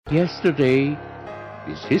Yesterday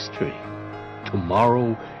is history.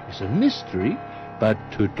 Tomorrow is a mystery, but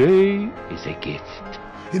today is a gift.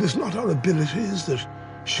 It is not our abilities that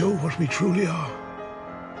show what we truly are.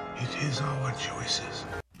 It is our choices.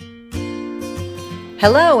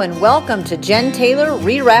 Hello and welcome to Jen Taylor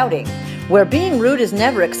Rerouting, where being rude is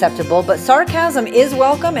never acceptable, but sarcasm is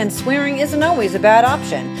welcome and swearing isn't always a bad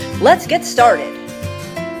option. Let's get started.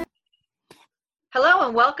 Hello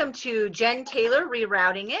and welcome to Jen Taylor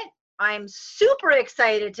Rerouting It. I'm super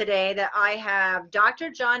excited today that I have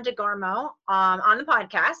Dr. John DeGarmo on the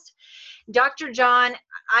podcast. Dr. John,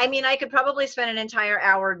 I could probably spend an entire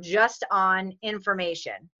hour just on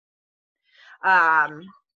information.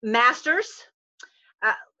 Masters.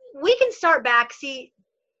 We can start back. See,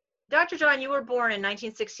 Dr. John, you were born in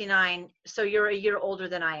 1969, so you're a year older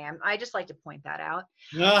than I am. I just like to point that out.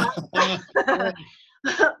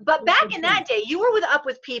 But back in that day, you were with Up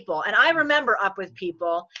With People, and I remember Up With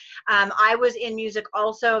People. I was in music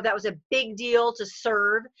also. That was a big deal to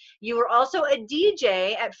serve. You were also a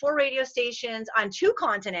DJ at 4 radio stations on 2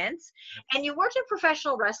 continents, and you worked in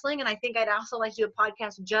professional wrestling, and I think I'd also like to do a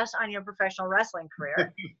podcast just on your professional wrestling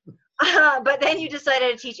career. But then you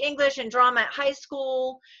decided to teach English and drama at high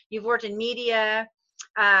school. You've worked in media.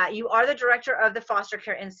 You are the director of the Foster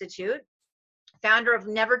Care Institute, founder of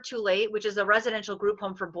Never Too Late, which is a residential group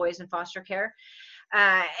home for boys in foster care.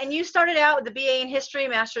 And you started out with the BA in history,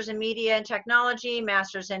 master's in media and technology,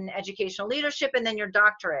 master's in educational leadership, and then your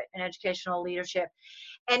doctorate in educational leadership.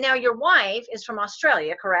 And now your wife is from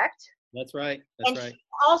Australia, correct? That's right. That's right. She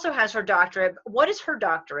also has her doctorate. What is her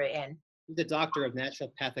doctorate in? She's a doctor of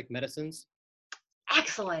naturopathic medicines.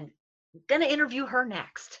 Excellent. I'm going to interview her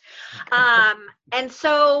next. And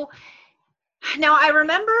so now I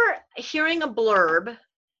remember hearing a blurb,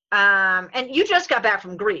 and you just got back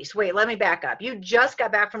from Greece. Wait, let me back up. You just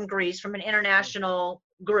got back from Greece from an international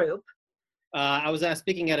group. I was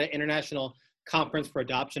speaking at an international conference for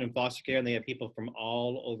adoption and foster care, and they had people from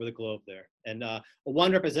all over the globe there. And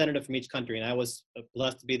one representative from each country, and I was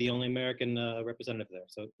blessed to be the only American representative there.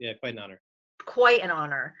 So, yeah, quite an honor. Quite an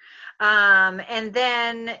honor. And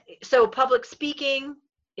then, so public speaking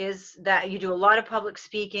is that you do a lot of public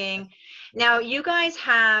speaking. Now, you guys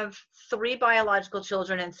have 3 biological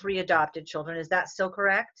children and 3 adopted children. Is that still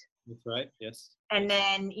correct? That's right, yes. And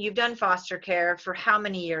then you've done foster care for how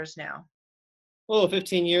many years now? Oh,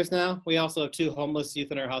 15 years now. We also have 2 homeless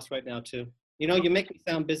youth in our house right now, too. You know, you make me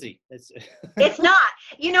sound busy. It's not.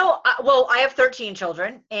 Well, I have 13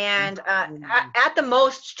 children, and at the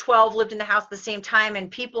most 12 lived in the house at the same time. And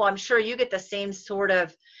people, I'm sure you get the same sort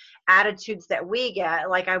of attitudes that we get.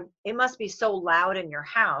 Like, it must be so loud in your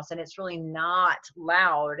house, and it's really not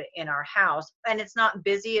loud in our house. And it's not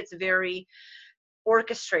busy. It's very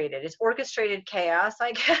orchestrated. It's orchestrated chaos,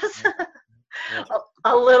 I guess.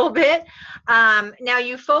 A little bit. Now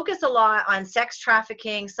you focus a lot on sex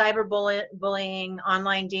trafficking, cyberbullying,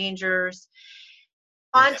 online dangers,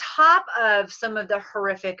 on top of some of the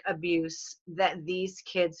horrific abuse that these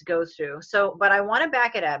kids go through. So, but I want to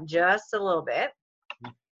back it up just a little bit.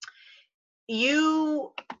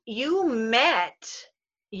 You met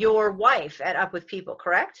your wife at Up With People,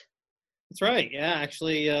 correct? That's right. Yeah,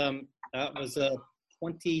 actually, that was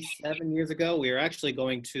 27 years ago. We were actually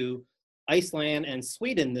going to Iceland and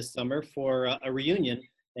Sweden this summer for a reunion,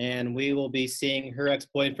 and we will be seeing her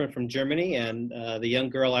ex-boyfriend from Germany and the young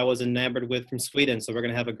girl I was enamored with from Sweden, so we're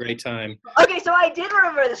going to have a great time. Okay, so I did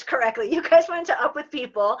remember this correctly. You guys went to Up With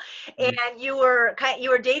People, and you were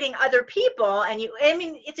dating other people, and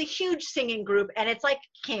it's a huge singing group, and it's like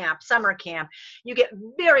camp, summer camp. You get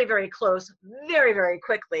very, very close very, very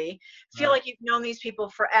quickly. Feel like you've known these people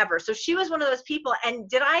forever. So she was one of those people, and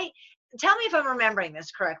tell me if I'm remembering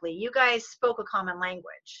this correctly. You guys spoke a common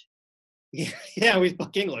language. Yeah, we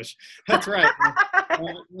spoke English. That's right.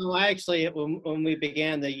 No, I actually, when we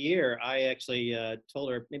began the year, I actually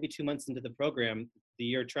told her maybe 2 months into the program, the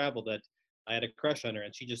year of travel, that I had a crush on her,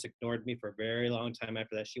 and she just ignored me for a very long time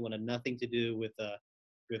after that. She wanted nothing to do with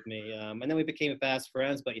me. And then we became fast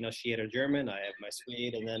friends, but, she had her German, I had my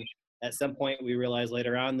Swede, and then at some point we realized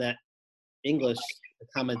later on that English, the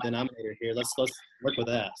common denominator here, let's work with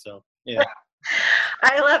that. So, yeah.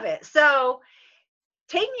 I love it. So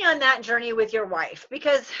take me on that journey with your wife,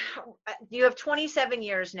 because you have 27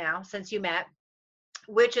 years now since you met,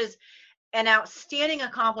 which is an outstanding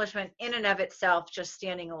accomplishment in and of itself, just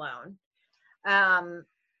standing alone.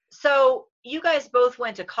 So you guys both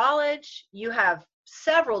went to college. You have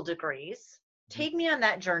several degrees. Take me on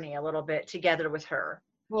that journey a little bit together with her.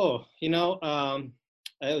 Oh,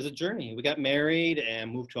 it was a journey. We got married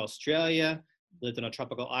and moved to Australia, lived on a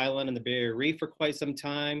tropical island in the Barrier Reef for quite some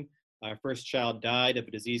time. Our first child died of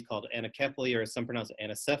a disease called anencephaly, or some pronounce it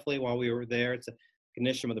anencephaly, while we were there. It's a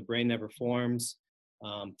condition where the brain never forms.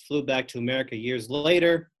 Flew back to America years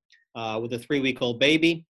later with a 3-week-old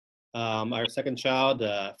baby. Our second child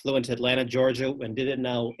flew into Atlanta, Georgia, and didn't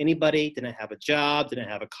know anybody, didn't have a job, didn't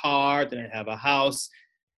have a car, didn't have a house,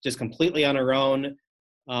 just completely on her own,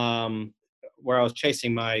 where I was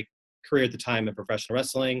chasing my career at the time in professional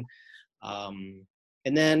wrestling.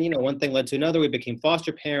 And then, one thing led to another. We became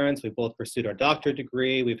foster parents. We both pursued our doctorate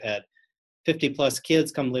degree. We've had 50 plus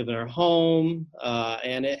kids come live in our home.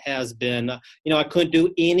 And it has been, I couldn't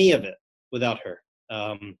do any of it without her.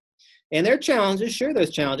 And there are challenges. Sure, there's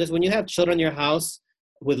challenges. When you have children in your house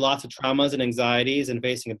with lots of traumas and anxieties and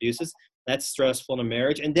facing abuses, that's stressful in a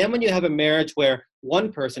marriage. And then when you have a marriage where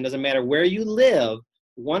one person, doesn't matter where you live,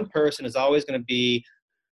 one person is always going to be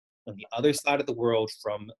on the other side of the world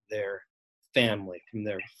from their family,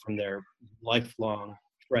 from their lifelong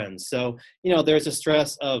friends. So, there's a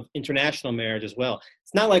stress of international marriage as well.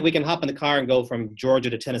 It's not like we can hop in the car and go from Georgia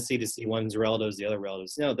to Tennessee to see one's relatives, the other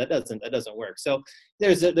relatives. No, that doesn't work. So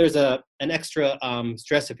there's an extra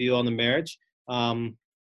stress, if you will, on the marriage.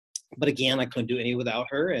 But again, I couldn't do any without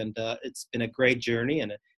her, and it's been a great journey,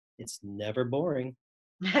 and it's never boring.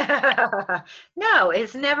 No,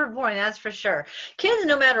 it's never boring. That's for sure. Kids,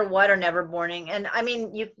 no matter what, are never boring. And I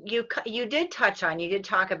mean, you did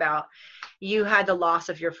talk about you had the loss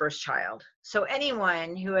of your first child. So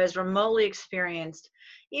anyone who has remotely experienced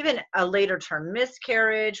even a later term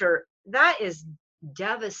miscarriage, or that is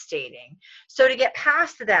devastating. So to get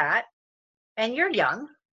past that, and you're young,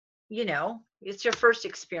 it's your first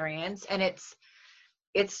experience, and it's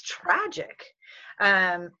tragic.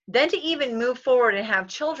 Then to even move forward and have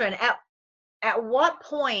children, at what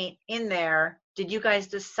point in there did you guys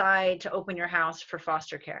decide to open your house for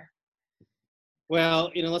foster care?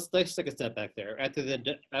 Well, let's take a step back there. After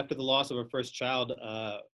the loss of our first child,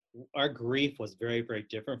 our grief was very, very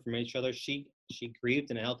different from each other. She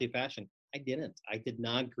grieved in a healthy fashion. I didn't. I did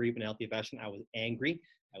not grieve in a healthy fashion. I was angry.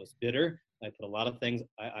 I was bitter. I put a lot of things.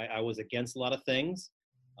 I was against a lot of things.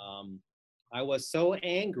 I was so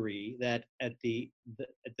angry that at the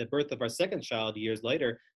birth of our second child years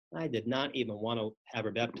later, I did not even want to have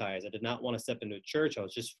her baptized. I did not want to step into a church. I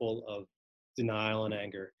was just full of denial and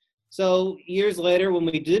anger. So years later, when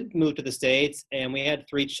we did move to the States and we had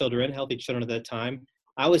 3 children, healthy children at that time,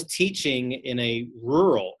 I was teaching in a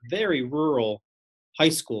very rural high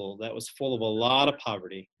school that was full of a lot of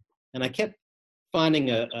poverty. And I kept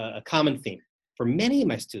finding a common theme for many of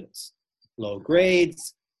my students: low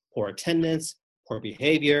grades, poor attendance, poor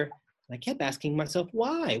behavior. And I kept asking myself,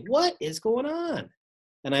 why? What is going on?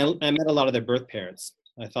 And I met a lot of their birth parents.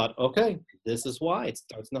 I thought, okay, this is why. It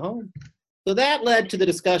starts in the home. So that led to the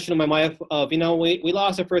discussion of my wife of, we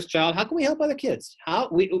lost our first child. How can we help other kids?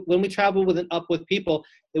 When we traveled with people,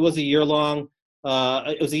 it was a year-long,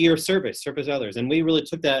 it was a year of service others. And we really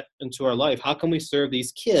took that into our life. How can we serve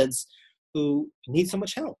these kids who need so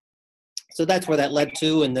much help? So that's where that led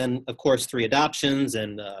to. And then, of course, 3 adoptions.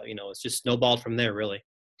 And, it's just snowballed from there, really.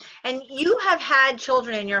 And you have had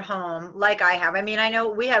children in your home like I have. I mean, I know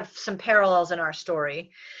we have some parallels in our story,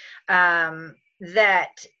 that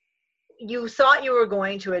you thought you were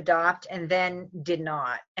going to adopt and then did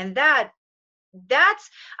not. And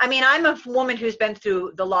I'm a woman who's been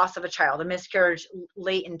through the loss of a child, a miscarriage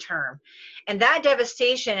late in term. And that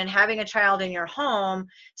devastation and having a child in your home,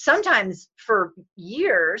 sometimes for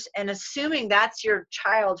years, and assuming that's your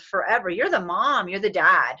child forever. You're the mom, you're the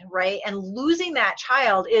dad, right? And losing that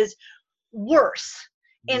child is worse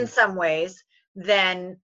in some ways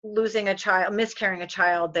than losing a child, miscarrying a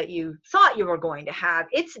child that you thought you were going to have.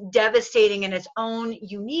 It's devastating in its own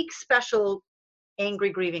unique, special, angry,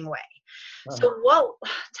 grieving way. So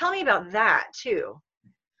tell me about that too.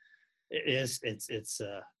 It's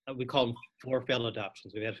we call them 4 failed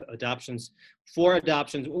adoptions. We had 4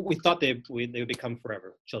 adoptions. We thought they would become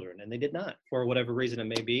forever children, and they did not, for whatever reason it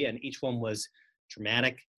may be. And each one was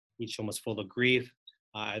traumatic. Each one was full of grief.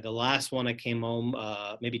 The last one, I came home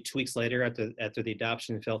maybe 2 weeks later after the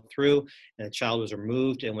adoption fell through, and the child was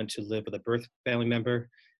removed and went to live with a birth family member.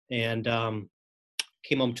 And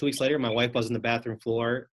came home 2 weeks later. My wife was on the bathroom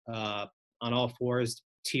floor on all fours,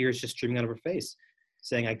 tears just streaming out of her face,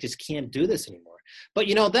 saying, I just can't do this anymore. But,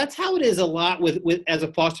 that's how it is a lot with as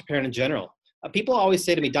a foster parent in general. People always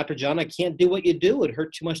say to me, Dr. John, I can't do what you do. It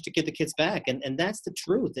hurt too much to get the kids back. And that's the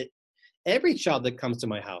truth. Every child that comes to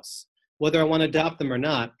my house, whether I want to adopt them or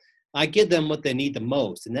not, I give them what they need the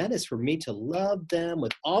most. And that is for me to love them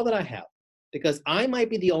with all that I have, because I might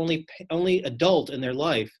be the only adult in their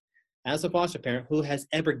life as a foster parent who has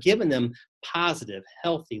ever given them positive,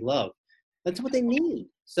 healthy love. That's what they need.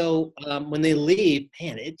 So when they leave,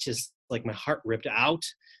 man, it just like my heart ripped out.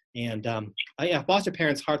 And foster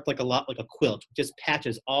parents' heart's like a lot like a quilt, just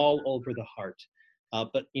patches all over the heart.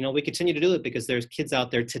 But we continue to do it because there's kids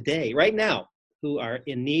out there today, right now, who are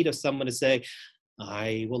in need of someone to say,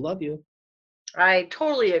 "I will love you." I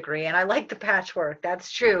totally agree. And I like the patchwork. That's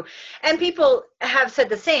true. And people have said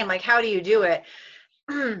the same, like, how do you do it?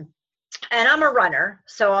 And I'm a runner,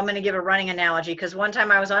 so I'm going to give a running analogy, because one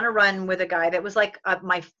time I was on a run with a guy that was like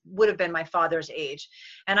would have been my father's age.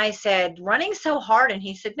 And I said, "Running's so hard." And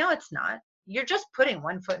he said, "No, it's not. You're just putting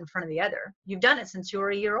one foot in front of the other. You've done it since you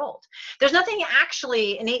were a year old. There's nothing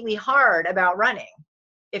actually innately hard about running.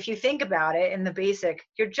 If you think about it in the basic,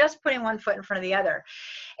 you're just putting one foot in front of the other.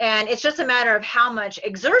 And it's just a matter of how much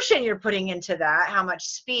exertion you're putting into that, how much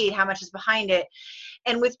speed, how much is behind it.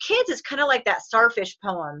 And with kids, it's kind of like that starfish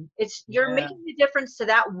poem. You're making the difference to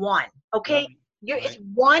that one, okay? It's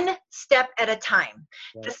one step at a time.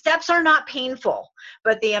 Right. The steps are not painful,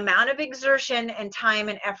 but the amount of exertion and time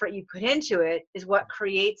and effort you put into it is what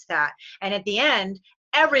creates that. And at the end,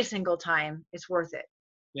 every single time, it's worth it.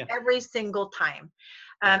 Yeah. Every single time.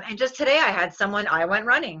 And just today I went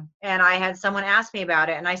running, and I had someone ask me about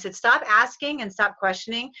it, and I said, stop asking and stop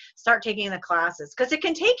questioning, start taking the classes, because it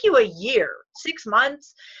can take you a year, 6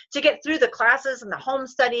 months to get through the classes and the home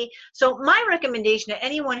study. So my recommendation to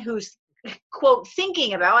anyone who's, quote,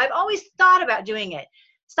 thinking about, I've always thought about doing it,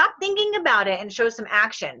 stop thinking about it and show some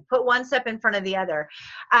action. Put one step in front of the other,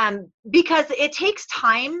 because it takes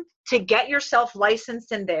time to get yourself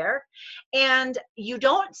licensed in there. And you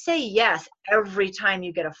don't say yes every time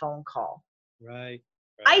you get a phone call. Right.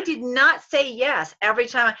 I did not say yes every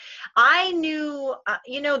time. I knew,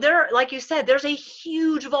 like you said, there's a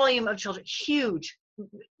huge volume of children, huge.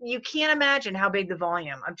 You can't imagine how big the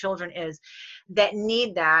volume of children is that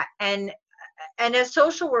need that. And as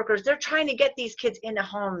social workers, they're trying to get these kids into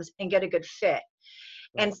homes and get a good fit. Right.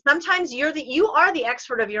 And sometimes you are the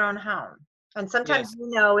expert of your own home. And sometimes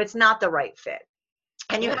it's not the right fit.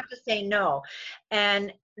 And you have to say no.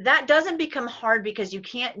 And that doesn't become hard because you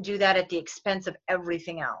can't do that at the expense of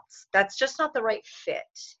everything else. That's just not the right fit.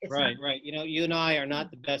 Right. You and I are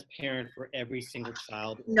not the best parent for every single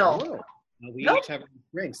child. No. We each have a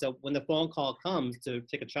ring. So when the phone call comes to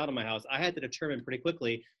take a child in my house, I had to determine pretty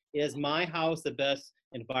quickly, is my house the best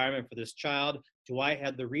environment for this child? Do I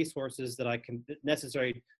have the resources that I can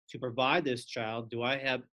necessary to provide this child? Do I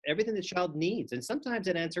have everything the child needs? And sometimes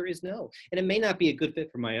that answer is no. And it may not be a good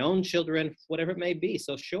fit for my own children, whatever it may be.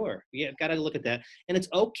 So sure, you've got to look at that. And it's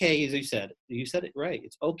okay, as you said it right.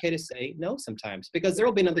 It's okay to say no sometimes, because there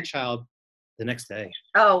will be another child the next day.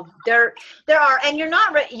 Oh, there are. And you're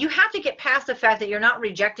not, you have to get past the fact that you're not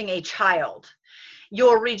rejecting a child.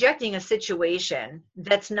 You're rejecting a situation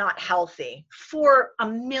that's not healthy for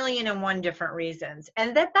 1,000,001 different reasons.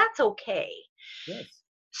 And that's okay. Yes.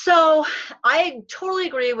 So I totally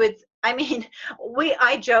agree with,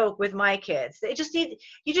 I joke with my kids. You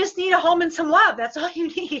just need a home and some love. That's all you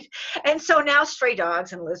need. And so now stray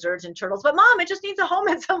dogs and lizards and turtles, but Mom, it just needs a home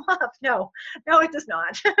and some love. No, it does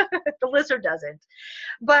not. The lizard doesn't.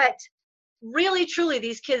 But really, truly,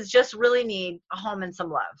 these kids just really need a home and some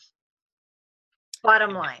love.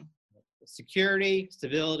 Bottom line. Security,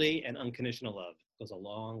 stability, and unconditional love goes a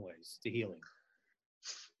long ways to healing.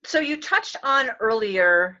 So you touched on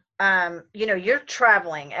earlier, you're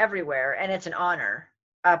traveling everywhere, and it's an honor,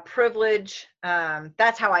 a privilege.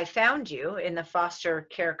 That's how I found you in the foster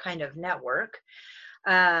care kind of network.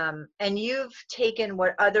 And you've taken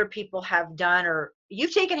what other people have done, or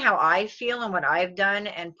you've taken how I feel and what I've done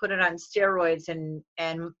and put it on steroids and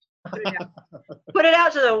put it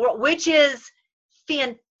out to the world, which is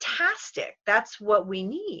fantastic. That's what we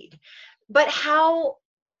need. But how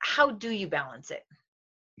do you balance it?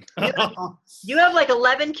 You have like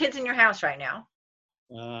 11 kids in your house right now.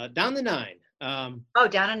 Down to 9. Down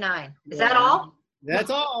to 9. Is that all? That's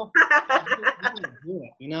all.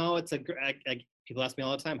 It's people ask me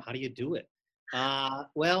all the time, how do you do it?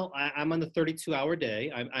 Well, I'm on the 32-hour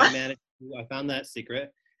day. I managed. I found that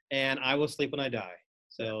secret, and I will sleep when I die.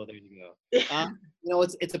 So there you go.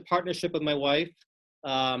 It's a partnership with my wife.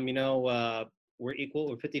 We're equal.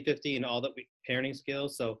 We're 50-50 in all that parenting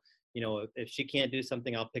skills. So, if she can't do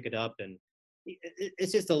something, I'll pick it up. And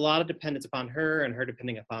it's just a lot of dependence upon her and her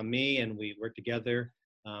depending upon me, and we work together.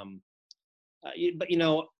 But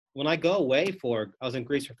when I go away I was in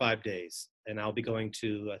Greece for 5 days, and I'll be going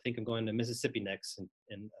I think I'm going to Mississippi next for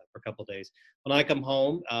a couple of days. When I come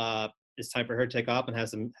home, it's time for her to take off and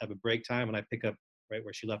have a break time, and I pick up right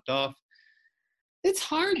where she left off. It's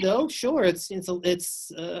hard though. Sure, it's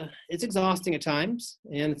exhausting at times,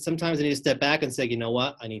 and sometimes I need to step back and say, you know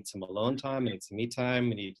what, I need some alone time. I need some me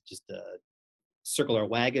time. I need to just circle our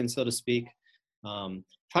wagon, so to speak.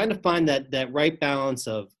 Trying to find that right balance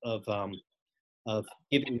of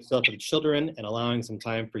giving yourself to the children and allowing some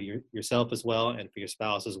time for yourself as well and for your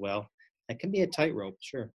spouse as well. That can be a tightrope,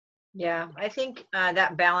 sure. Yeah, I think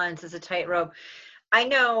that balance is a tightrope. I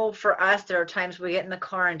know for us, there are times we get in the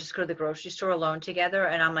car and just go to the grocery store alone together.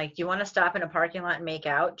 And I'm like, do you want to stop in a parking lot and make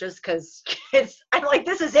out? Just because I'm like,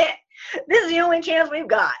 this is it. This is the only chance we've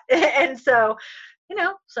got. And so,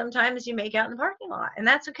 sometimes you make out in the parking lot and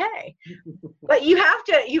that's okay. But you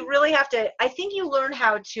really have to, I think you learn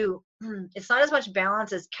how to, it's not as much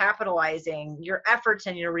balance as capitalizing your efforts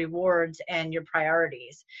and your rewards and your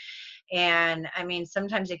priorities. And I mean,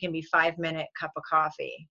 sometimes it can be 5-minute cup of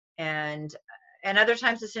coffee and other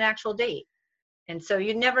times it's an actual date. And so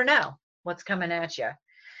you never know what's coming at you.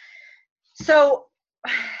 So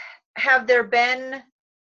have there been,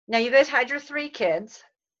 now you guys had your 3 kids.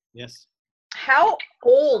 Yes. How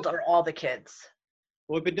old are all the kids?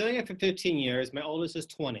 Well, we've been doing it for 15 years. My oldest is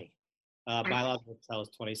 20. Biological child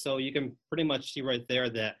is 20. So you can pretty much see right there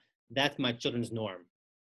that that's my children's norm.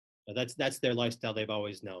 That's their lifestyle they've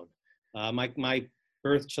always known. My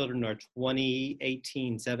birth children are 20,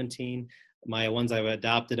 18, 17. My ones I've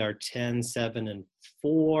adopted are 10, 7, and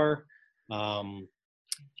 4.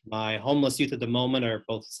 My homeless youth at the moment are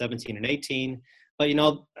both 17 and 18. But,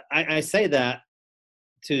 I say that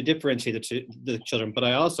to differentiate the children, but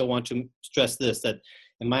I also want to stress this, that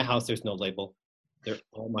in my house, there's no label. They're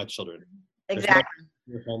all my children. Exactly.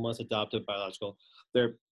 They're homeless, adopted, biological.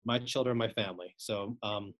 They're my children, my family. So,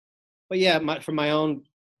 but yeah, for my own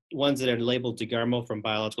ones that are labeled DeGarmo from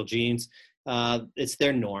Biological Genes, it's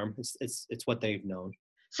their norm. It's what they've known.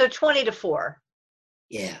 So 20 to 4.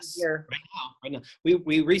 Yes. Right now.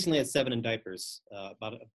 We recently had 7 in diapers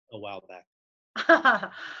about a while back.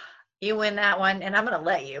 You win that one, and I'm going to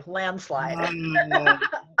let you landslide.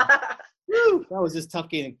 That was just tough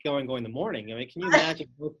going in the morning. I mean, can you imagine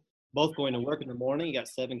both going to work in the morning? You got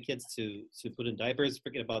 7 kids to put in diapers.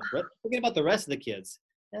 Forget about the rest of the kids.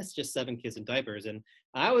 That's just 7 kids in diapers, and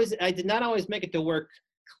I did not always make it to work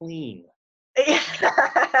clean.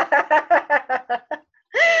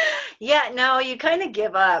 Yeah, no, you kind of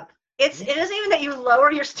give up. It isn't even that you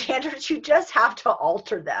lower your standards, you just have to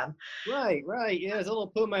alter them. Right. Yeah, there's a little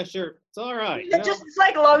poo in my shirt. It's all right. It's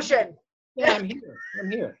like lotion. Yeah, I'm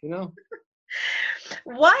here,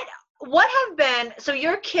 What have been, so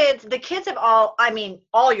your kids, the kids have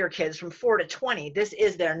all your kids from 4 to 20, this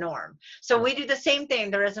is their norm. So we do the same thing.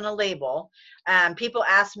 There isn't a label. People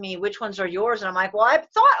ask me, which ones are yours? And I'm like, well, I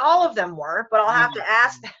thought all of them were, but I'll have to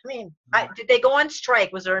ask. Did they go on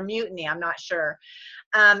strike? Was there a mutiny? I'm not sure.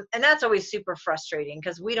 And that's always super frustrating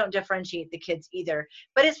because we don't differentiate the kids either,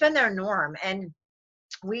 but it's been their norm. And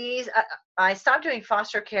I stopped doing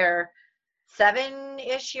foster care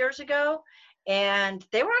 7-ish years ago, and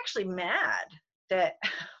they were actually mad that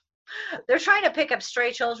they're trying to pick up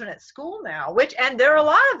stray children at school now, and there are a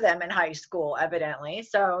lot of them in high school, evidently.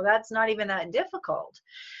 So that's not even that difficult.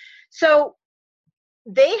 So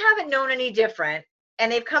they haven't known any different,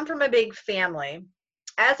 and they've come from a big family.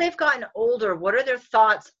 As they've gotten older, what are their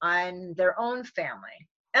thoughts on their own family?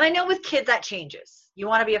 And I know with kids that changes. You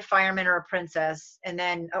want to be a fireman or a princess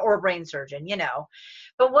or a brain surgeon,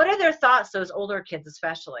 But what are their thoughts, those older kids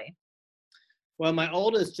especially? Well, my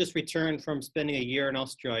oldest just returned from spending a year in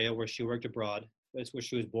Australia where she worked abroad. That's where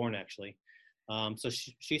she was born, actually. So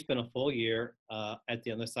she spent a full year at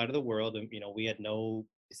the other side of the world. And, we had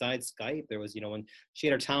besides Skype, there was, when she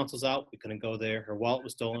had her tonsils out, we couldn't go there. Her wallet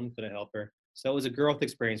was stolen, couldn't help her. So it was a growth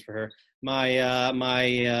experience for her.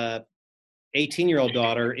 My 18-year-old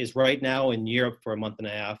daughter is right now in Europe for a month and a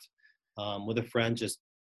half with a friend, just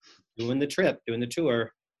doing the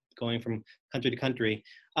tour, going from country to country.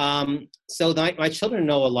 So my children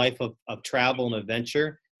know a life of travel and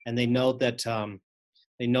adventure, and they know that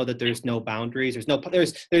there's no boundaries.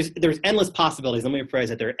 There's endless possibilities. Let me rephrase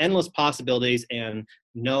that. There are endless possibilities, and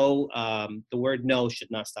the word no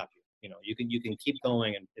should not stop you. You can keep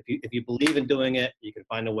going, and if you believe in doing it, you can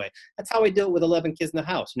find a way. That's how we do it with 11 kids in the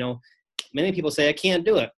house. Many people say I can't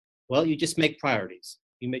do it. Well, you just make priorities.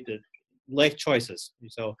 You make the life choices.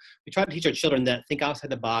 So we try to teach our children that think outside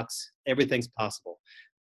the box. Everything's possible.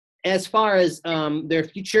 As far as their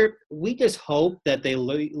future, we just hope that they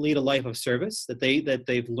lead a life of service. That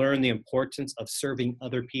they've learned the importance of serving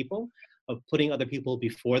other people, of putting other people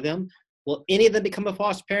before them. Will any of them become a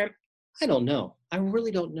foster parent? I don't know. I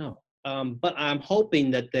really don't know. But I'm hoping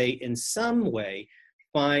that they, in some way,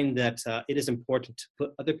 find that it is important to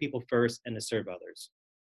put other people first and to serve others.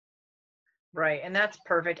 Right. And that's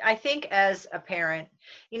perfect. I think as a parent,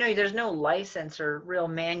 there's no license or real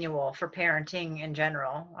manual for parenting in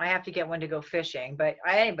general. I have to get one to go fishing, but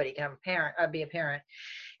anybody can have a parent, be a parent.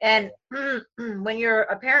 And when you're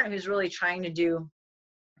a parent who's really trying to do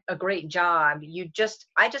a great job,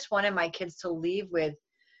 I just wanted my kids to leave with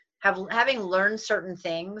having learned certain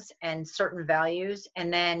things and certain values,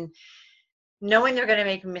 and then knowing they're going to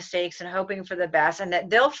make mistakes and hoping for the best, and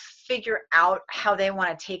that they'll figure out how they want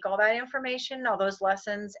to take all that information, all those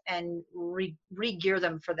lessons, and re-gear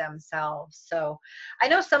them for themselves. So I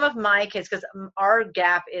know some of my kids, because our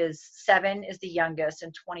gap is 7 is the youngest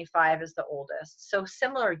and 25 is the oldest. So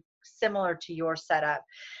similar to your setup.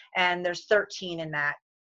 And there's 13 in that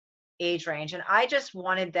age range. And I just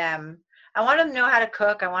wanted them to know how to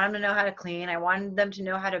cook. I want them to know how to clean. I wanted them to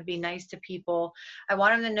know how to be nice to people. I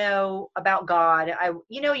want them to know about God.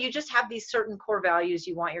 You just have these certain core values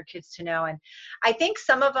you want your kids to know. And I think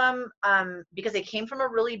some of them, because they came from a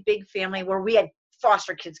really big family where we had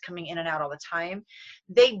foster kids coming in and out all the time,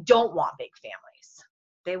 they don't want big families.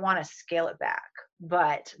 They want to scale it back.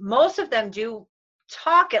 But most of them do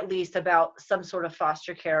talk at least about some sort of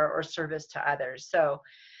foster care or service to others. So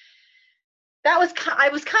I was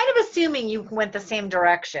kind of assuming you went the same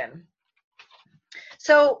direction.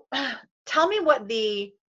 So tell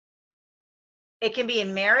me it can be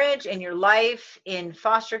in marriage, in your life, in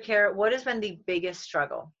foster care. What has been the biggest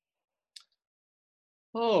struggle?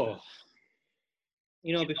 Oh,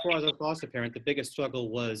 before I was a foster parent, the biggest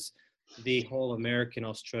struggle was the whole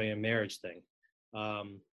American-Australian marriage thing.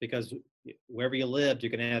 Because wherever you lived,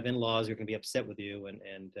 you're going to have in-laws who are going to be upset with you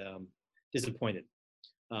and disappointed.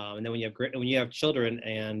 And then when you have children,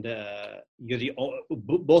 and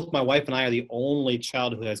both my wife and I are the only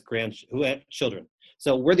child who had children.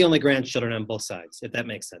 So we're the only grandchildren on both sides, if that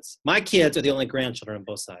makes sense. My kids are the only grandchildren on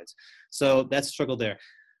both sides. So that's a struggle there.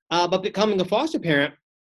 But becoming a foster parent,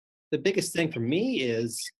 the biggest thing for me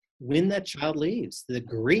is when that child leaves, the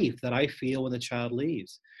grief that I feel when the child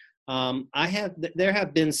leaves. There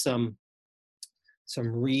have been some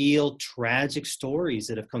real tragic stories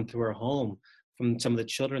that have come through our home from some of the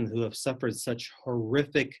children who have suffered such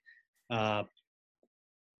horrific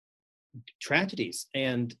tragedies.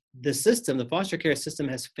 And the foster care system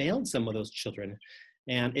has failed some of those children,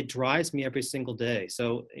 and it drives me every single day.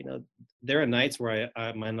 So, there are nights where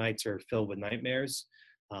my nights are filled with nightmares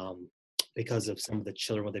because of some of the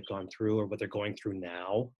children, what they've gone through or what they're going through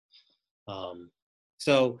now.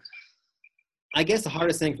 So I guess the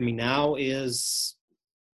hardest thing for me now is,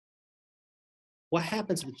 what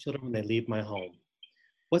happens to the children when they leave my home?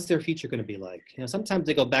 What's their future going to be like? Sometimes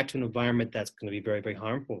they go back to an environment that's going to be very, very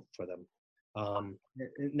harmful for them.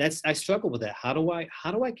 I struggle with that. How do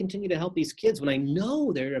I continue to help these kids when I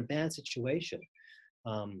know they're in a bad situation?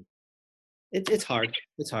 It's hard.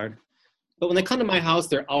 It's hard. But when they come to my house,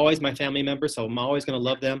 they're always my family members, so I'm always going to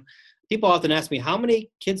love them. People often ask me, how many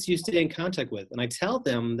kids do you stay in contact with? And I tell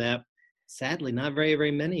them that, sadly, not very,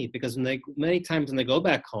 very many, because many times when they go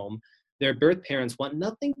back home, their birth parents want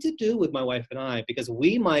nothing to do with my wife and I, because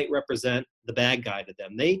we might represent the bad guy to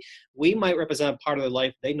them. We might represent a part of their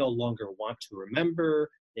life they no longer want to remember,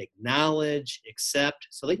 acknowledge, accept.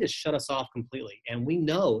 So they just shut us off completely. And we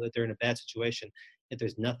know that they're in a bad situation, if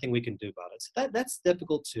there's nothing we can do about it. So that's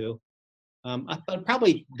difficult too. But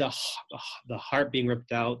probably the heart being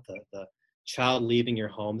ripped out, the child leaving your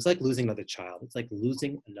home, it's like losing another child. It's like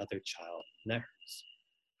losing another child. And that hurts.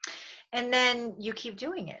 And then you keep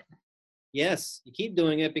doing it. Yes, you keep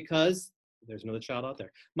doing it because there's another child out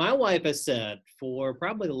there. My wife has said for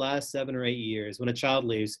probably the last 7 or 8 years, when a child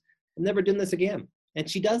leaves, I'm never doing this again. And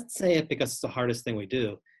she doesn't say it because it's the hardest thing we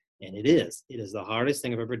do. And it is. It is the hardest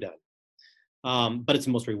thing I've ever done. But it's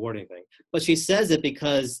the most rewarding thing. But she says it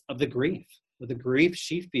because of the grief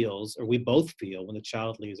she feels, or we both feel, when the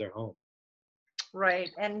child leaves our home.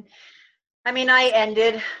 Right. And I mean, I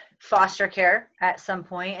ended foster care at some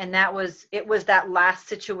point, and it was that last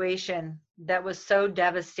situation that was so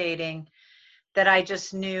devastating that I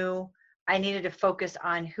just knew I needed to focus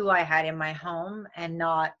on who I had in my home and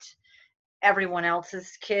not everyone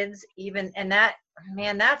else's kids and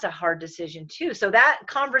that's a hard decision too. So that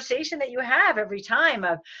conversation that you have every time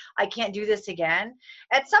of, I can't do this again,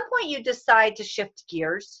 at some point you decide to shift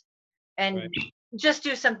gears and right. Just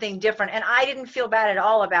do something different. And I didn't feel bad at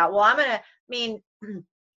all about, I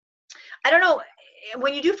don't know,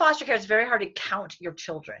 when you do foster care, it's very hard to count your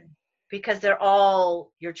children because they're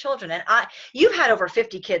all your children. And you've had over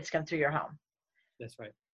 50 kids come through your home. That's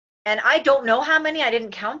right. And I don't know how many, I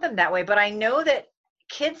didn't count them that way, but I know that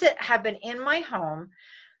kids that have been in my home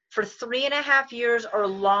for 3.5 years or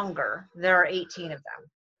longer, there are 18 of them.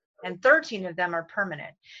 And 13 of them are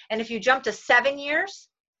permanent. And if you jump to 7 years,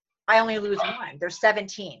 I only lose one. There's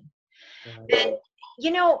 17. And,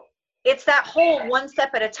 you know, it's that whole one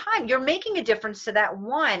step at a time. You're making a difference to that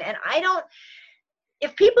one. And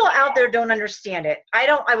if people out there don't understand it,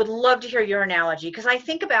 I would love to hear your analogy, because I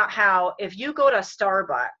think about how if you go to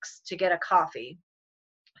Starbucks to get a coffee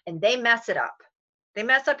and they mess it up, they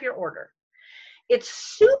mess up your order. It's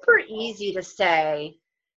super easy to say,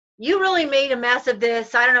 you really made a mess of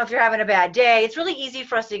this. I don't know if you're having a bad day. It's really easy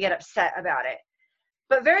for us to get upset about it.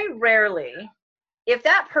 But very rarely, if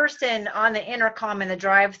that person on the intercom in the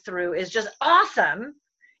drive-thru is just awesome,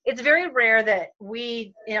 it's very rare that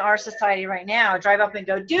we in our society right now drive up and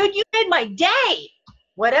go, dude, you made my day.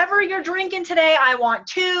 Whatever you're drinking today, I want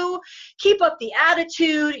to. Keep up the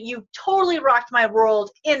attitude. You totally rocked my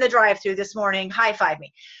world in the drive-thru this morning. High five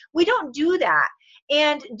me. We don't do that.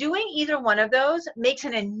 And doing either one of those makes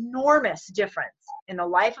an enormous difference in the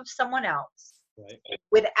life of someone else, right,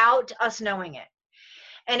 without us knowing it.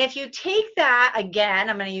 And if you take that, again,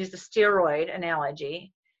 I'm going to use the steroid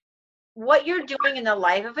analogy, what you're doing in the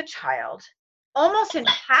life of a child, almost in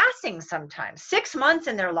passing sometimes, 6 months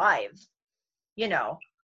in their lives, you know,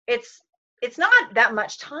 it's not that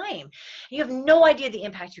much time. You have no idea the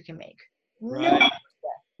impact you can make. Right. No.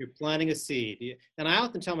 You're planting a seed. And I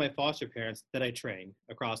often tell my foster parents that I train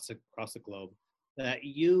across the globe that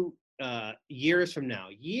years from now,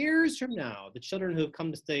 the children who have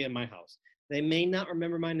come to stay in my house, they may not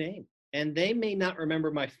remember my name and they may not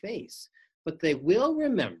remember my face, but they will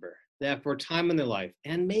remember that for a time in their life,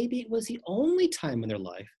 and maybe it was the only time in their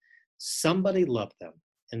life, somebody loved them.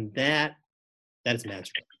 And that is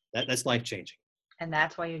magical. That's life-changing. And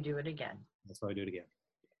that's why you do it again. That's why I do it again.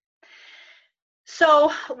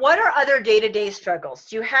 So what are other day-to-day struggles?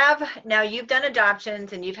 Do you have, now you've done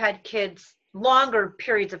adoptions and you've had kids longer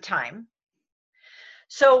periods of time.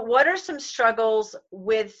 So what are some struggles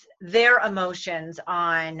with their emotions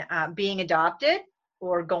on being adopted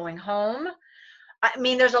or going home? I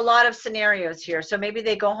mean, there's a lot of scenarios here. So maybe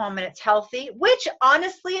they go home and it's healthy, which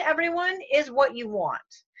honestly, everyone, is what you want.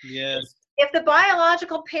 Yes. If the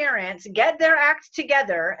biological parents get their act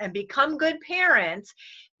together and become good parents,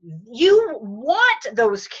 you want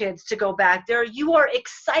those kids to go back there. You are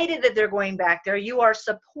excited that they're going back there. You are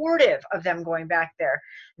supportive of them going back there.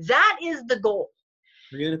 That is the goal.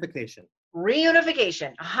 Reunification,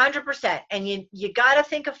 100%. And you got to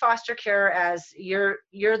think of foster care as you're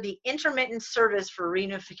the intermittent service for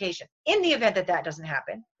reunification. In the event that that doesn't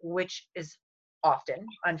happen, which is often,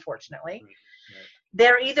 unfortunately, right.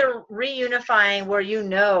 They're either reunifying where you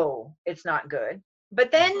know it's not good. But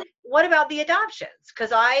then what about the adoptions?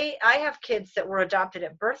 Because I have kids that were adopted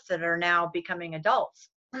at birth that are now becoming adults.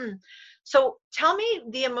 So tell me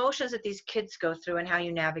the emotions that these kids go through and how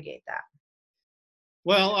you navigate that.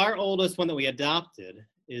 Well, our oldest one that we adopted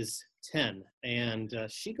is 10, and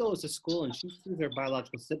she goes to school and she sees her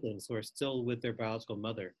biological siblings who are still with their biological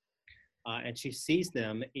mother. And she sees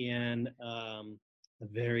them in a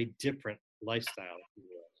very different lifestyle,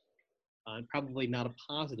 and probably not a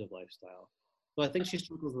positive lifestyle. So I think she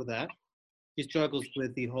struggles with that. She struggles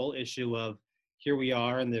with the whole issue of here we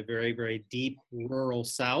are in the very, very deep rural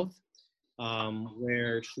South,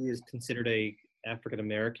 where she is considered a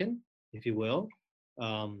African-American, if you will.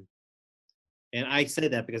 And I say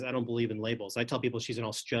that because I don't believe in labels. I tell people she's an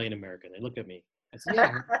Australian-American. They look at me. I say,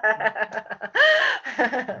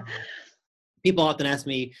 yeah. People often ask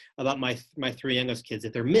me about my three youngest kids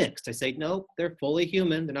if they're mixed. I say no, they're fully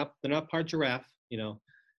human. They're not part giraffe. You know,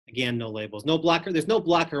 again, no labels, no black. There's no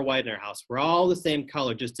black or white in our house. We're all the same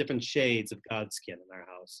color, just different shades of God's skin in our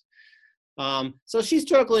house. So she's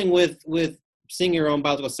struggling with seeing her own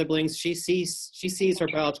biological siblings. She sees her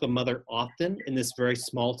biological mother often in this very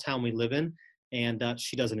small town we live in, and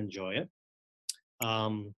she doesn't enjoy it.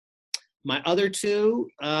 My other two,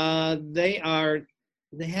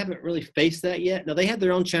 they haven't really faced that yet. Now, they have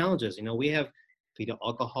their own challenges. You know, we have fetal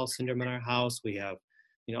alcohol syndrome in our house. We have,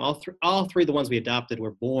 you know, all three of the ones we adopted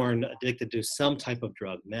were born addicted to some type of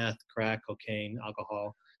drug, meth, crack, cocaine,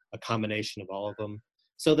 alcohol, a combination of all of them.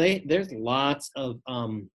 So there's lots of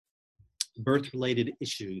birth-related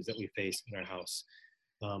issues that we face in our house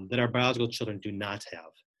that our biological children do not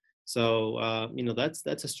have. So, you know, that's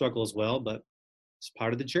a struggle as well, but it's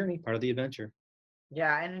part of the journey, part of the adventure.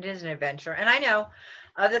 Yeah, and it is an adventure. And I know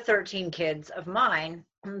of the 13 kids of mine,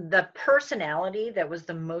 the personality that was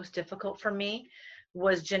the most difficult for me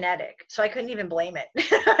was genetic. So I couldn't even blame it.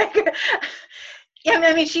 Yeah,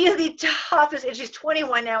 I mean, she is the toughest, and she's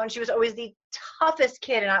 21 now, and she was always the toughest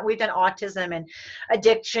kid. And we've done autism and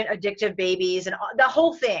addiction, addictive babies, and the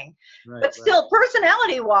whole thing. Right, But still,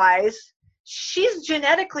 personality-wise, she's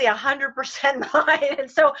genetically 100% mine. And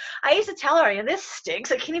so I used to tell her, "And this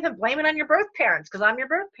stinks. I can't even blame it on your birth parents because I'm your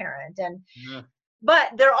birth parent." And Yeah.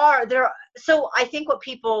 but so I think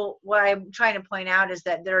what I'm trying to point out is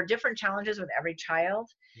that there are different challenges with every child,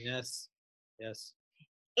 Yes. Yes.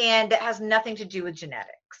 and that has nothing to do with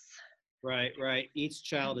genetics. Right, right. Each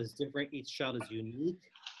child is different. Each child is unique.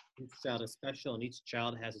 Each child is special, and each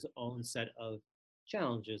child has its own set of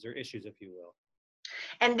challenges or issues, if you will.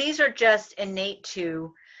 And these are just innate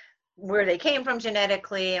to where they came from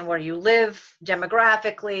genetically and where you live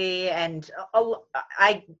demographically. And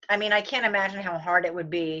I mean, I can't imagine how hard it would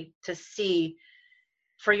be to see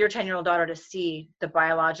for your 10-year-old daughter to see the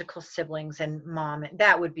biological siblings and mom.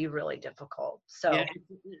 That would be really difficult. So Yeah,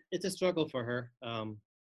 it's a struggle for her.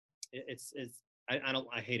 It's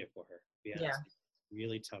I hate it for her. To be honest, yeah, it's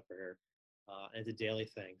really tough for her. And it's a daily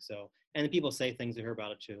thing. So, and then people say things to her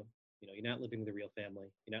about it too. You know, you're not living with a real family.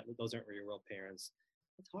 Those aren't your real parents.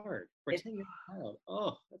 It's hard for a it, 10-year-old child.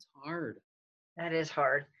 Oh, that's hard. that is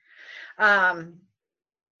hard. Um,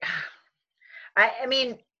 I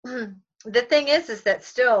mean, the thing is that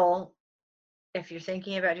still, if you're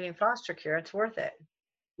thinking about doing foster care, it's worth it.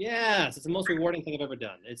 Yes, it's the most rewarding thing I've ever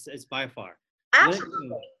done. It's by far. When it,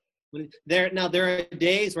 Absolutely. there are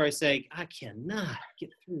days where I say, I cannot get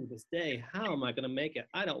through this day. How am I going to make it?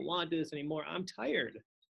 I don't want to do this anymore. I'm tired.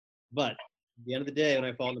 But at the end of the day, when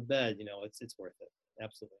I fall into bed, it's worth it.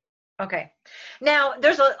 Absolutely. Okay. Now,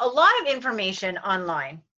 there's a lot of information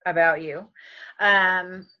online about you.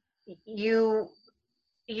 Um, you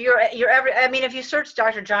you're every, I mean, if you search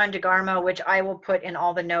Dr. John DeGarmo, which I will put in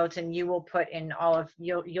all the notes, and you will put in all of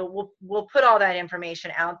we'll put all that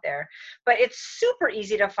information out there. But it's super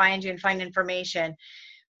easy to find you and find information.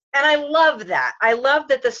 And I love that. I love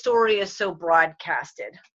that the story is so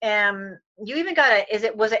broadcasted. You even got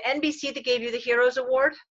was it NBC that gave you the Heroes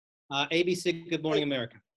Award? ABC, Good Morning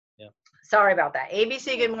America. Yeah. Sorry about that.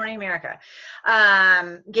 ABC, Good Morning America,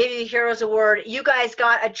 gave you the Heroes Award. You guys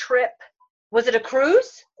got a trip. Was it a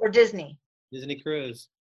cruise or Disney? Disney Cruise.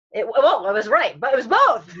 Well, I was right, but it was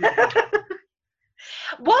both.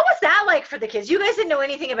 What was that like for the kids? You guys didn't know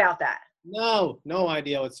anything about that. No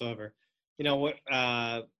idea whatsoever. You know what?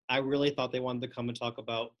 I really thought they wanted to come and talk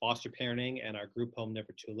about foster parenting and our group home,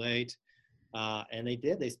 Never Too Late. And they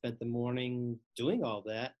did. They spent the morning doing all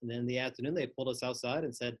that. And then in the afternoon, they pulled us outside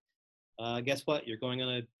and said, guess what? You're going on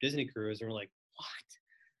a Disney cruise. And we're like,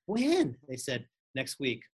 what? When? They said, next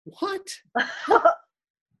week. What?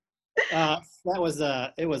 It was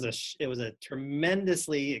a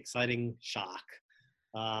tremendously exciting shock.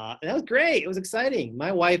 That was great. It was exciting.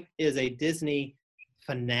 My wife is a Disney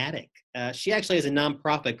fanatic. She actually has a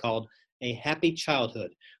nonprofit called A Happy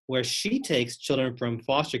Childhood, where she takes children from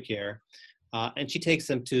foster care and she takes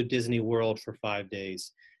them to Disney World for 5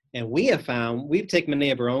 days. And we've taken many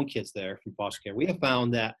of our own kids there from foster care. We have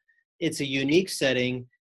found that it's a unique setting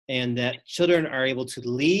and that children are able to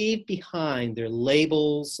leave behind their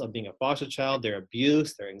labels of being a foster child, their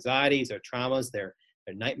abuse, their anxieties, their traumas, their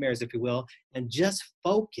nightmares, if you will, and just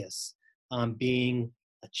focus on being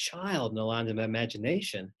a child and allowing them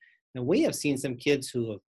imagination. And we have seen some kids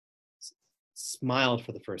who have smiled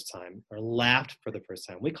for the first time or laughed for the first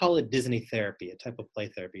time. We call it Disney therapy, a type of play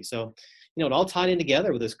therapy. So, it all tied in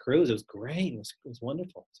together with this cruise. It was great. It was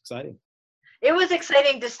wonderful. It's exciting. It was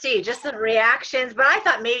exciting to see just the reactions, but I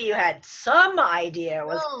thought maybe you had some idea.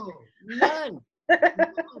 No, none.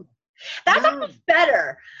 That's almost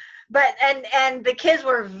better. But and the kids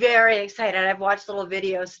were very excited. I've watched little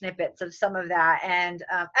video snippets of some of that, and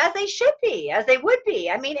as they should be, as they would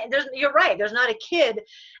be. I mean, you're right. There's not a kid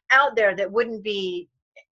out there that wouldn't be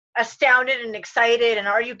astounded and excited. And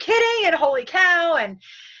are you kidding? And holy cow! And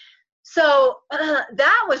so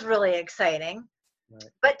that was really exciting. Right.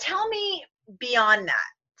 But tell me beyond that.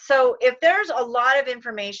 So if there's a lot of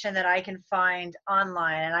information that I can find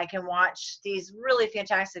online and I can watch these really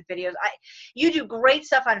fantastic videos, you do great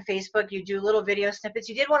stuff on Facebook. You do little video snippets.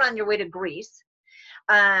 You did one on your way to Greece.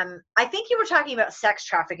 I think you were talking about sex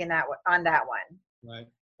trafficking on that one. Right.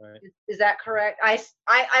 Is that correct?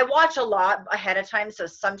 I watch a lot ahead of time, so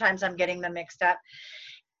sometimes I'm getting them mixed up.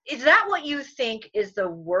 Is that what you think is the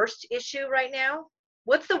worst issue right now?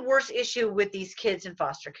 What's the worst issue with these kids in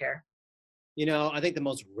foster care? I think the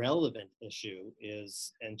most relevant issue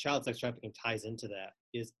is, and child sex trafficking ties into that,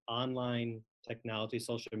 is online technology,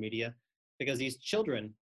 social media, because these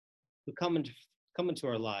children who come into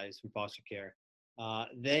our lives from foster care,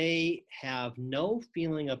 they have no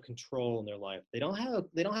feeling of control in their life. They don't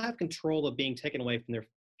have control of being taken away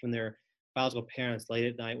from their biological parents late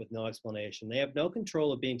at night with no explanation. They have no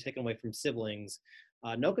control of being taken away from siblings,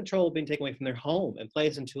 no control of being taken away from their home and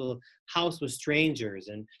placed into a house with strangers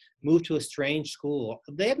and moved to a strange school.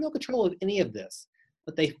 They have no control of any of this,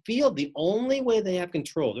 but they feel the only way they have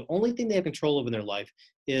control, the only thing they have control over in their life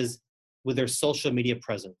is with their social media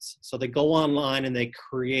presence. So they go online and they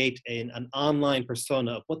create an online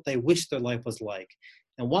persona of what they wish their life was like.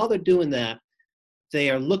 And while they're doing that, they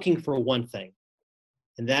are looking for one thing.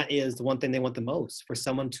 And that is the one thing they want the most, for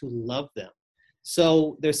someone to love them.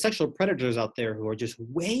 So there's sexual predators out there who are just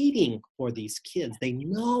waiting for these kids they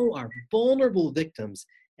know are vulnerable victims,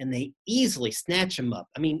 and they easily snatch them up.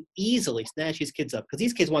 I mean, easily snatch these kids up, because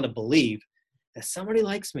these kids want to believe that somebody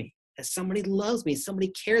likes me, that somebody loves me, somebody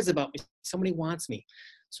cares about me, somebody wants me.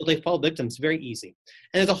 So they fall victims very easy.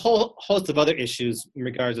 And there's a whole host of other issues in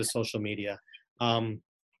regards to social media.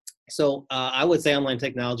 So I would say online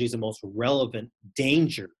technology is the most relevant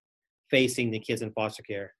danger facing the kids in foster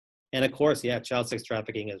care. And of course, yeah, child sex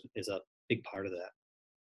trafficking is a big part of that.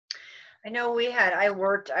 I know I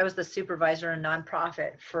was the supervisor in a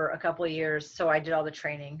nonprofit for a couple of years. So I did all the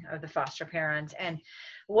training of the foster parents, and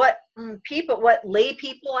what lay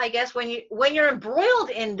people, I guess, when you're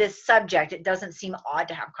embroiled in this subject, it doesn't seem odd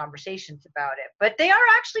to have conversations about it, but they are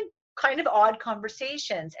actually kind of odd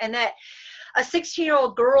conversations. And that a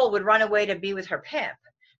 16-year-old girl would run away to be with her pimp,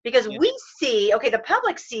 because we see, okay, the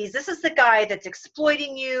public sees this is the guy that's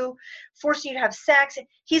exploiting you, forcing you to have sex.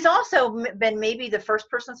 He's also been maybe the first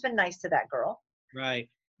person that's been nice to that girl. Right.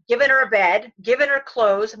 Given her a bed, given her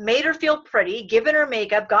clothes, made her feel pretty, given her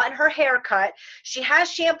makeup, gotten her hair cut. She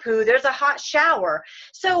has shampoo. There's a hot shower.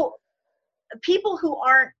 So people who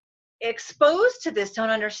aren't exposed to this don't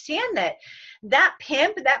understand that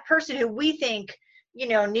pimp, that person who we think,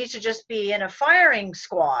 needs to just be in a firing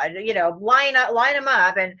squad, line them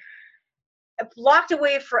up and locked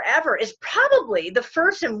away forever, is probably the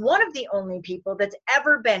first and one of the only people that's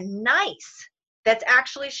ever been nice, that's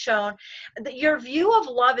actually shown that your view of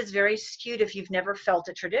love is very skewed if you've never felt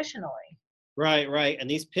it traditionally. Right. And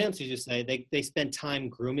these pimps, as you say, they spend time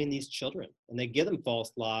grooming these children, and they give them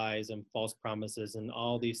false lies and false promises and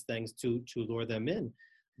all these things to lure them in.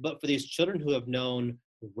 But for these children who have known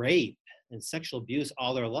rape and sexual abuse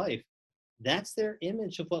all their life, that's their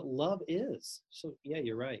image of what love is. So yeah,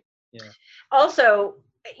 you're right. Yeah. Also,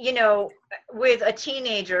 with a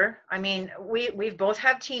teenager, I mean, we've both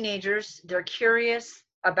have teenagers. They're curious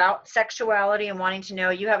about sexuality and wanting to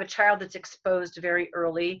know. You have a child that's exposed very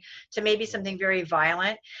early to maybe something very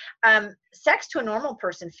violent. Sex to a normal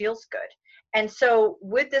person feels good. And so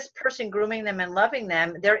with this person grooming them and loving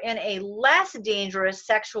them, they're in a less dangerous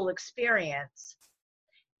sexual experience.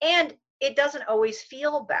 And it doesn't always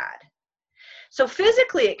feel bad. So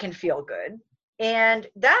physically it can feel good. And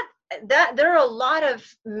that there are a lot of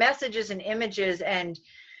messages and images. And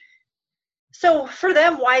so for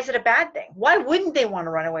them, why is it a bad thing? Why wouldn't they want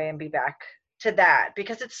to run away and be back to that?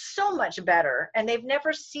 Because it's so much better. And they don't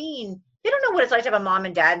know what it's like to have a mom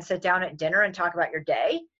and dad and sit down at dinner and talk about your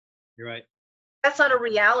day. You're right. That's not a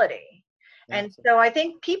reality. And so I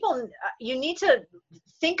think you need to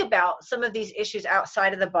think about some of these issues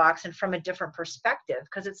outside of the box and from a different perspective,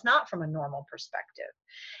 because it's not from a normal perspective.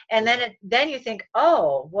 And then you think,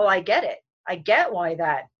 oh, well, I get it. I get why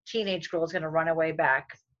that teenage girl is going to run away back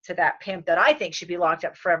to that pimp that I think should be locked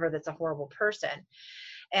up forever. That's a horrible person.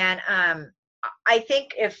 And I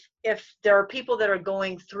think if there are people that are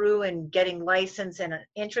going through and getting licensed and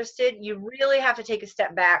interested, you really have to take a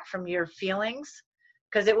step back from your feelings,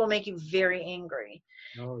 because it will make you very angry.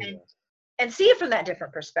 Oh, yes. And see it from that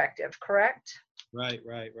different perspective, correct? Right.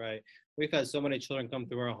 We've had so many children come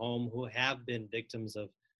through our home who have been victims of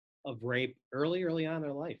rape early on in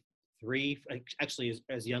their life. Actually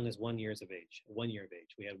as young as 1 year of age.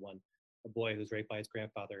 We had a boy who was raped by his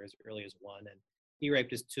grandfather as early as 1, and he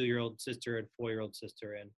raped his 2-year-old sister and 4-year-old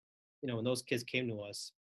sister. And when those kids came to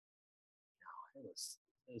us, it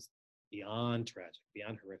was beyond tragic,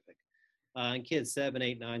 beyond horrific. And kids 7,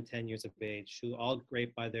 8, 9, 10 years of age who all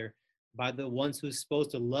raped by the ones who's supposed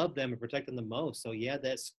to love them and protect them the most. So yeah,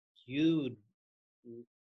 that skewed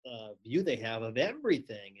view they have of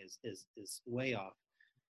everything is way off.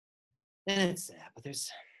 And it's sad, but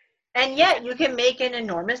and yet you can make an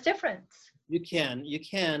enormous difference. You can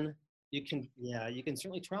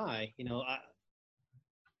certainly try.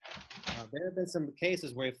 There have been some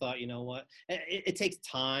cases where I thought, what, it takes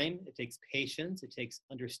time, it takes patience, it takes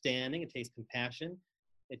understanding, it takes compassion,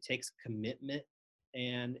 it takes commitment,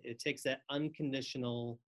 and it takes that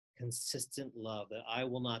unconditional consistent love that I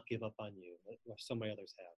will not give up on you, that so many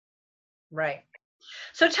others have. Right.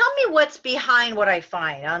 So tell me what's behind what I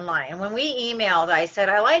find online. And when we emailed, I said,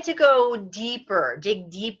 I like to go deeper,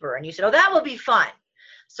 dig deeper. And you said, oh, that will be fun.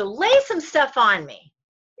 So lay some stuff on me.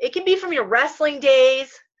 It can be from your wrestling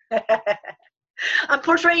days. I'm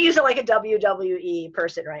portraying you as like a WWE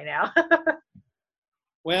person right now.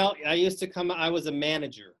 Well, I was a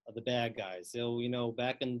manager of the bad guys. So,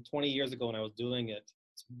 back in 20 years ago when I was doing it,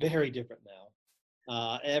 it's very different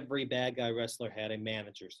now. Every bad guy wrestler had a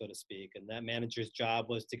manager, so to speak. And that manager's job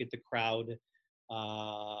was to get the crowd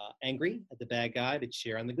angry at the bad guy to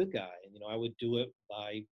cheer on the good guy. And, I would do it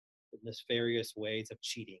by nefarious ways of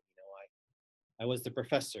cheating. I was the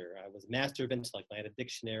professor. I was master of intellect. I had a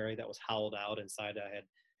dictionary that was hollowed out. Inside I had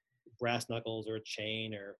brass knuckles or a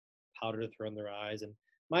chain or powder to throw in their eyes. And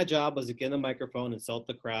my job was to get in the microphone, insult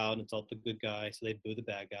the crowd, insult the good guy, so they'd boo the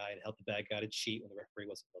bad guy and help the bad guy to cheat when the referee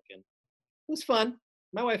wasn't looking. It was fun.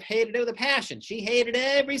 My wife hated it with a passion. She hated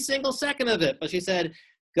every single second of it. But she said,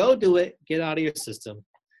 go do it. Get out of your system.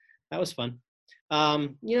 That was fun.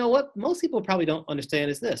 What most people probably don't understand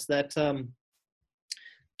is this, that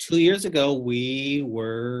 2 years ago, we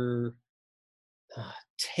were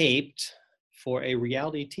taped for a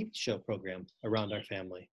reality TV show program around our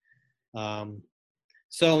family.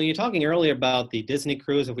 So when you're talking earlier about the Disney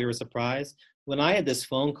cruise, if we were surprised, when I had this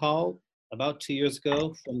phone call about 2 years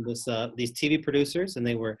ago from these TV producers, and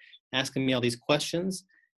they were asking me all these questions,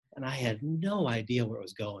 and I had no idea where it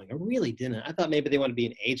was going. I really didn't. I thought maybe they wanted to be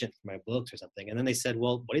an agent for my books or something. And then they said,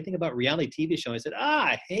 well, what do you think about reality TV show? I said,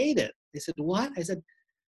 I hate it. They said, what? I said,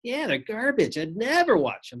 yeah, they're garbage. I'd never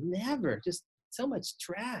watch them. Never. Just so much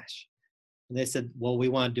trash. And they said, well, we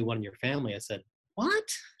want to do one in your family. I said, what?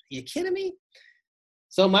 Are you kidding me?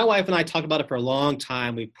 So my wife and I talked about it for a long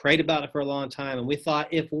time. We prayed about it for a long time. And we thought,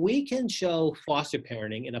 if we can show foster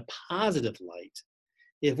parenting in a positive light,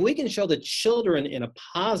 if we can show the children in a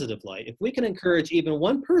positive light, if we can encourage even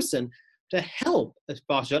one person to help a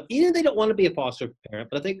foster, even if they don't want to be a foster parent,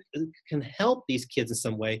 but if they can help these kids in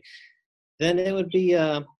some way, then it'd be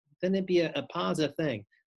a positive thing.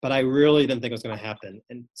 But I really didn't think it was going to happen.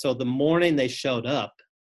 And so the morning they showed up,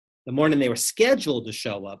 the morning they were scheduled to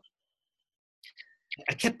show up,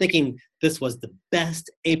 I kept thinking this was the best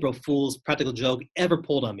April Fool's practical joke ever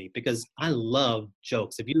pulled on me, because I love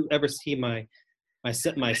jokes. If you ever see my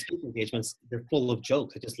speaking engagements, they're full of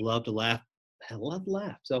jokes. I just love to laugh. I love to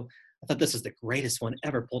laugh. So I thought this is the greatest one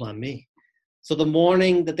ever pulled on me. So the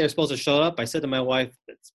morning that they're supposed to show up, I said to my wife,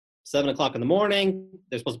 it's 7 o'clock in the morning.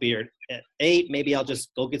 They're supposed to be here at 8. Maybe I'll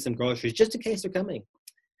just go get some groceries just in case they're coming.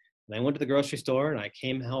 And I went to the grocery store, and I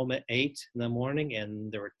came home at 8 in the morning,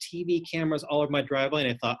 and there were TV cameras all over my driveway.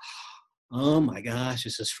 And I thought, oh my gosh,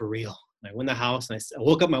 this is for real. And I went in the house, and I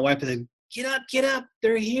woke up my wife and said, get up,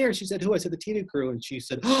 they're here. She said, who? I said, the TV crew. And she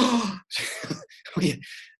said, oh, it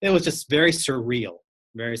was just very surreal,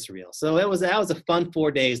 very surreal. So that was a fun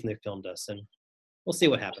 4 days, and they filmed us, and we'll see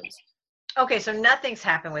what happens. Okay, so nothing's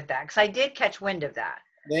happened with that, because I did catch wind of that.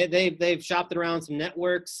 They've shopped it around some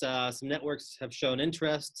networks. Some networks have shown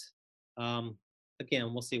interest.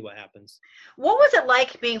 Again, we'll see what happens. What was it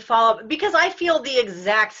like being followed? Because I feel the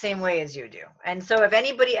exact same way as you do. And so if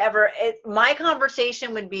anybody my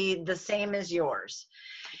conversation would be the same as yours.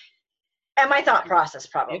 And my thought process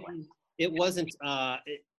probably. It wasn't,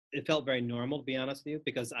 it felt very normal, to be honest with you,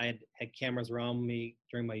 because I had cameras around me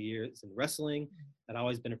during my years in wrestling. I'd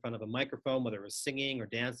always been in front of a microphone, whether it was singing or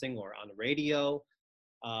dancing or on the radio.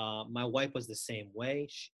 My wife was the same way.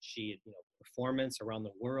 She performance around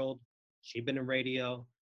the world. She'd been in radio.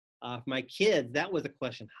 For my kids, that was the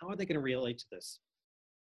question. How are they going to relate to this?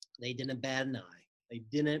 They didn't bat an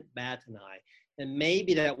eye. And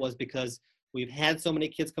maybe that was because we've had so many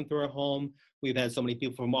kids come through our home. We've had so many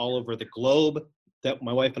people from all over the globe that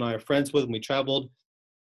my wife and I are friends with when we traveled.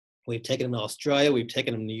 We've taken them to Australia. We've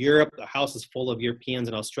taken them to Europe. The house is full of Europeans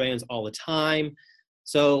and Australians all the time.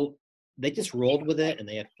 So they just rolled with it, and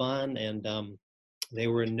they had fun, and they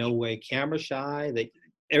were in no way camera shy.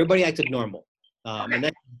 Everybody acted normal. And then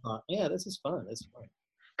I thought, yeah, this is fun. This is fun.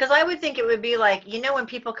 Because I would think it would be like, when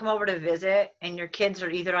people come over to visit and your kids are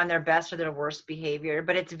either on their best or their worst behavior,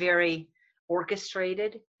 but it's very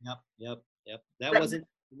orchestrated. Yep. That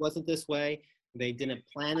wasn't this way. They didn't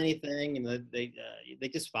plan anything, and they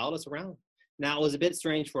just followed us around. Now, it was a bit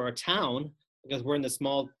strange for our town, because we're in this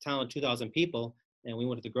small town of 2,000 people, and we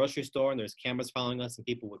went to the grocery store, and there's cameras following us, and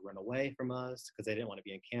people would run away from us because they didn't want to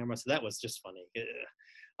be on camera. So that was just funny.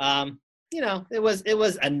 It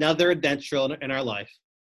was another adventure in our life.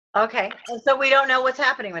 Okay, and so we don't know what's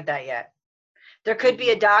happening with that yet. There could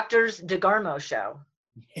be a Dr. DeGarmo show.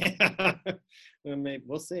 Yeah. Maybe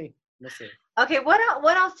we'll see. We'll see. Okay,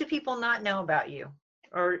 what else do people not know about you,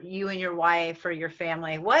 or you and your wife or your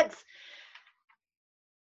family? What's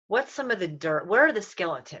some of the dirt? Where are the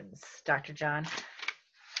skeletons, Dr. John?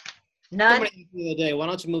 None. Somebody asked me the other day, why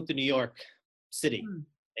don't you move to New York City Hmm.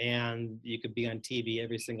 and you could be on TV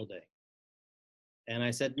every single day? And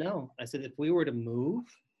I said, no. I said, if we were to move,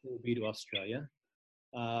 it would be to Australia.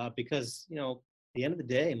 Because, at the end of the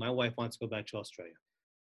day, my wife wants to go back to Australia.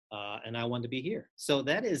 And I want to be here. So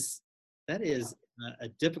that is a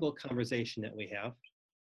difficult conversation that we have.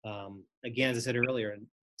 Again, as I said earlier,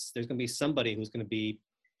 there's going to be somebody who's going to be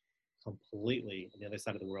completely on the other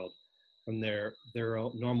side of the world from their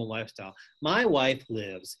own normal lifestyle. My wife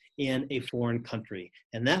lives in a foreign country,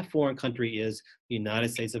 and that foreign country is the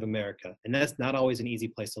United States of America. And that's not always an easy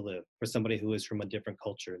place to live for somebody who is from a different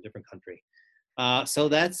culture, a different country. So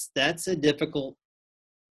that's a difficult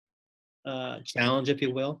challenge, if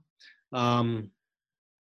you will.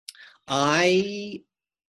 I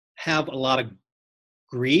have a lot of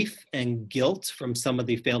grief and guilt from some of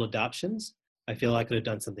the failed adoptions. I feel I could have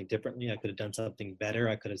done something differently. I could have done something better.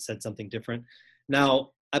 I could have said something different.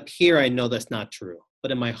 Now, up here, I know that's not true.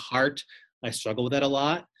 But in my heart, I struggle with that a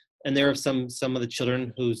lot. And there are some of the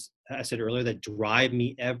children who's, I said earlier, that drive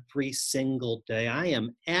me every single day. I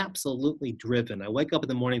am absolutely driven. I wake up in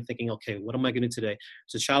the morning thinking, okay, what am I going to do today?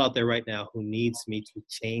 There's a child out there right now who needs me to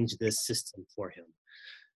change this system for him.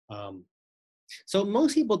 So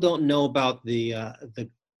most people don't know about the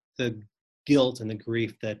guilt and the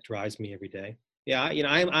grief that drives me every day. Yeah,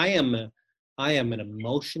 I am an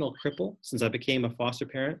emotional cripple since I became a foster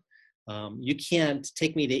parent. You can't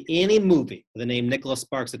take me to any movie with the name Nicholas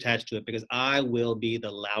Sparks attached to it because I will be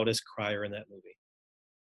the loudest crier in that movie.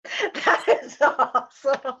 That is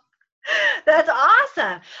awesome. That's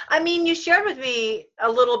awesome. I mean, you shared with me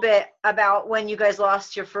a little bit about when you guys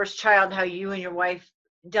lost your first child, how you and your wife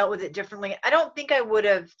dealt with it differently. I don't think that would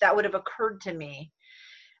have occurred to me.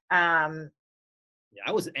 Yeah,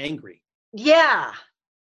 I was angry. Yeah.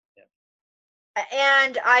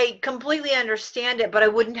 And I completely understand it, but I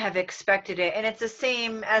wouldn't have expected it. And it's the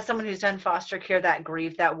same as someone who's done foster care, that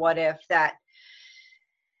grief, that what if, I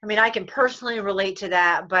can personally relate to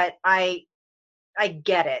that, but I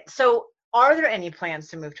get it. So are there any plans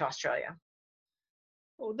to move to Australia?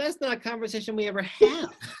 Well, that's not a conversation we ever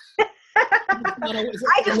have. I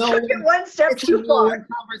just took it one step too far.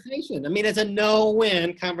 Conversation. It's a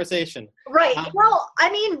no-win conversation. Right. Well,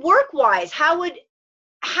 work-wise, how would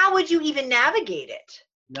you even navigate it?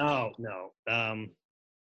 No. I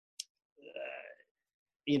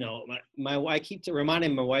keep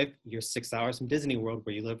reminding my wife, you're 6 hours from Disney World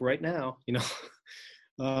where you live right now. Who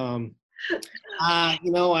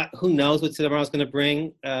knows what tomorrow's going to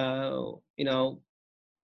bring?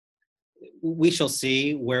 We shall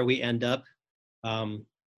see where we end up. I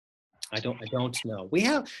don't know.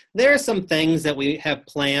 There are some things that we have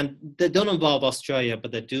planned that don't involve Australia,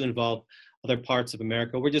 but that do involve other parts of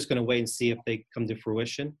America. We're just going to wait and see if they come to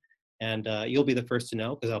fruition. And you'll be the first to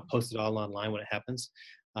know because I'll post it all online when it happens.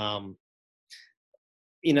 I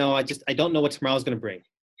don't know what tomorrow's going to bring.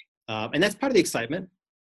 And that's part of the excitement.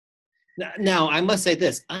 Now, I must say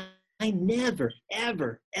this. I never,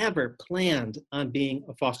 ever, ever planned on being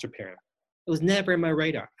a foster parent. It was never in my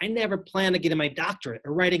radar. I never planned on getting my doctorate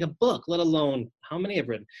or writing a book, let alone how many I've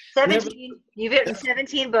written. 17. You've written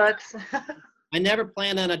 17 books. I never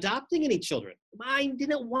planned on adopting any children. I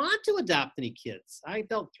didn't want to adopt any kids. I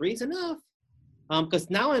felt 3's enough. Because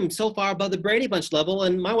now I'm so far above the Brady Bunch level,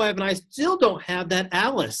 and my wife and I still don't have that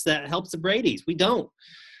Alice that helps the Bradys. We don't.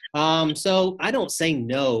 So I don't say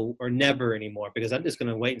no or never anymore because I'm just going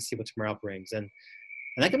to wait and see what tomorrow brings. And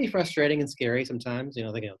that can be frustrating and scary sometimes,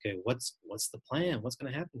 thinking, okay, what's the plan? What's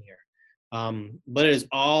going to happen here? But it is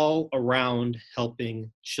all around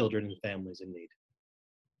helping children and families in need.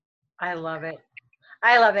 I love it.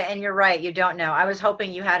 And you're right. You don't know. I was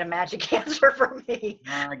hoping you had a magic answer for me.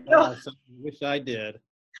 I wish I did.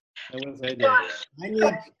 I don't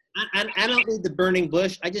need the burning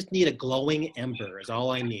bush. I just need a glowing ember is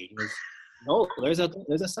all I need. There's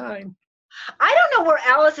a sign. I don't know where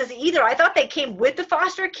Alice is either. I thought they came with the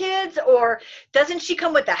foster kids, or doesn't she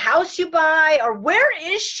come with the house you buy, or where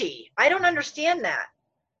is she? I don't understand that.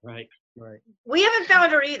 Right. We haven't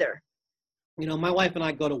found her either. My wife and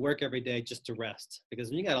I go to work every day just to rest because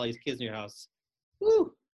when you got all these kids in your house,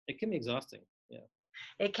 it can be exhausting. Yeah.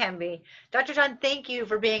 It can be. Dr. John, thank you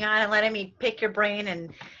for being on and letting me pick your brain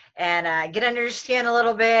and get under your skin a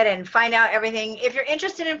little bit and find out everything. If you're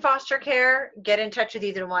interested in foster care, get in touch with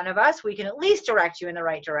either one of us. We can at least direct you in the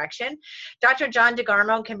right direction. Dr. John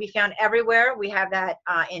DeGarmo can be found everywhere. We have that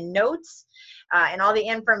in notes. and all the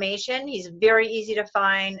information. He's very easy to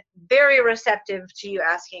find, very receptive to you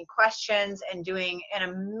asking questions, and doing an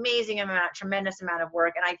amazing amount, tremendous amount of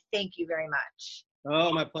work. And I thank you very much.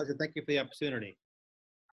 Oh, my pleasure. Thank you for the opportunity.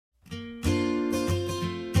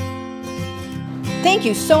 Thank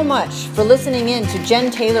you so much for listening in to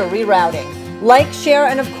Jen Taylor Rerouting. Like, share,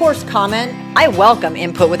 and of course, comment. I welcome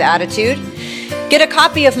input with attitude. Get a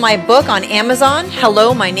copy of my book on Amazon,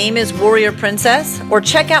 Hello, My Name is Warrior Princess, or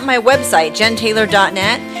check out my website,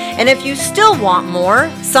 jentaylor.net. And if you still want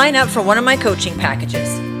more, sign up for one of my coaching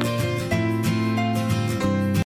packages.